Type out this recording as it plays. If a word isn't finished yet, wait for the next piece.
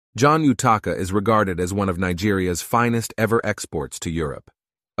John Utaka is regarded as one of Nigeria's finest ever exports to Europe.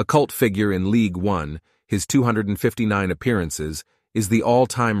 A cult figure in Ligue 1, his 259 appearances is the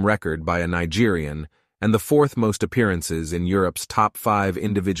all-time record by a Nigerian and the fourth most appearances in Europe's top 5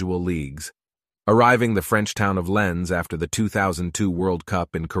 individual leagues. Arriving the French town of Lens after the 2002 World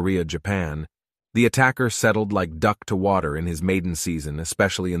Cup in Korea, Japan, the attacker settled like duck to water in his maiden season,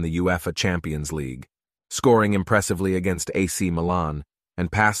 especially in the UEFA Champions League, scoring impressively against AC Milan and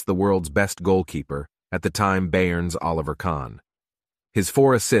past the world's best goalkeeper, at the time Bayern's Oliver Kahn. His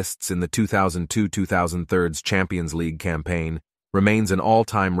 4 assists in the 2002-2003 Champions League campaign remains an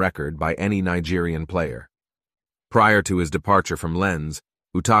all-time record by any Nigerian player. Prior to his departure from Lens,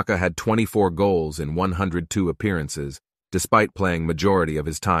 Utaka had 24 goals in 102 appearances, despite playing majority of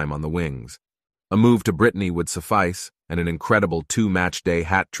his time on the wings. A move to Brittany would suffice, and an incredible 2 match-day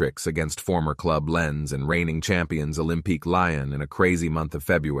hat-tricks against former club Lens and reigning champions 𝗙𝗵𝗄𝗃 Lion in a crazy month of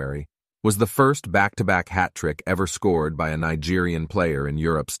February, was the first back-to-back hat-trick ever scored by a Nigerian player in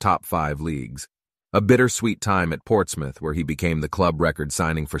Europe's top 5 leagues. A bittersweet time at Portsmouth, where he became the club record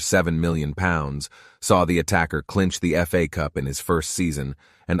signing for £7 million, saw the attacker clinch the FA Cup in his first season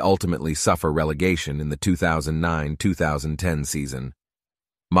and ultimately suffer relegation in the 2009-2010 season.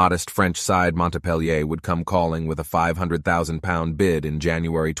 Modest French side Montpellier would come calling with a £500,000 bid in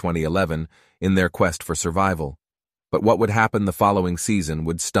January 2011 in their quest for survival. But what would happen the following season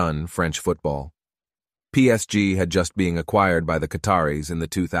would stun French football. PSG had just been acquired by the Qataris in the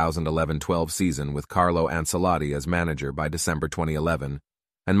 2011-12 season with Carlo Ancelotti as manager by December 2011,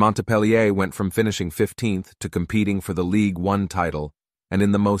 and Montpellier went from finishing 15th to competing for the Ligue 1 title, and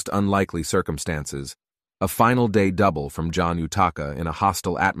in the most unlikely circumstances, a final day double from John Utaka in a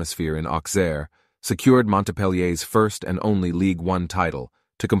hostile atmosphere in Auxerre secured Montpellier's first and only Ligue 1 title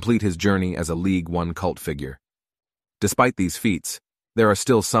to complete his journey as a Ligue 1 cult figure. Despite these feats, there are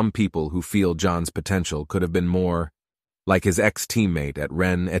still some people who feel John's potential could have been more like his ex-teammate at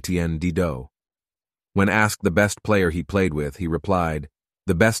Rennes, Etienne Didot. When asked the best player he played with, he replied,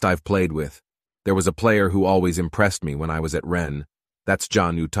 "The best I've played with. There was a player who always impressed me when I was at Rennes. That's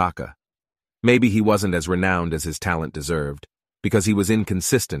John Utaka." Maybe he wasn't as renowned as his talent deserved, because he was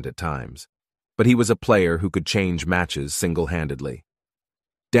inconsistent at times, but he was a player who could change matches single-handedly.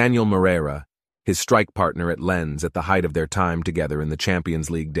 Daniel Moreira, his strike partner at Lens at the height of their time together in the Champions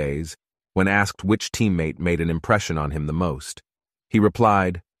League days, when asked which teammate made an impression on him the most, he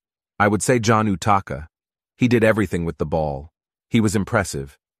replied, "I would say John Utaka. He did everything with the ball. He was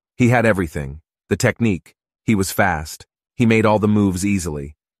impressive. He had everything. The technique. He was fast. He made all the moves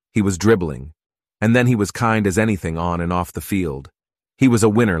easily. He was dribbling. And then he was kind as anything on and off the field. He was a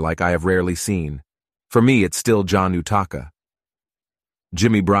winner like I have rarely seen. For me, it's still John Utaka."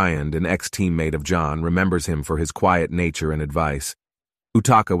 Jimmy Bryant, an ex-teammate of John, remembers him for his quiet nature and advice.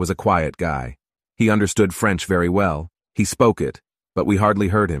 Utaka was a quiet guy. He understood French very well. He spoke it, but we hardly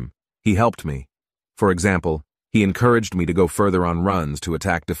heard him. He helped me. For example, he encouraged me to go further on runs to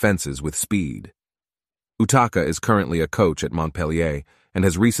attack defenses with speed. Utaka is currently a coach at Montpellier and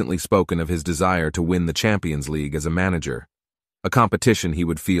has recently spoken of his desire to win the Champions League as a manager, a competition he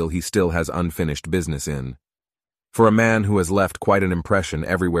would feel he still has unfinished business in. For a man who has left quite an impression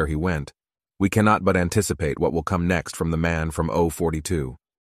everywhere he went, we cannot but anticipate what will come next from the man from 𝗙𝗿𝗶𝗿𝗀.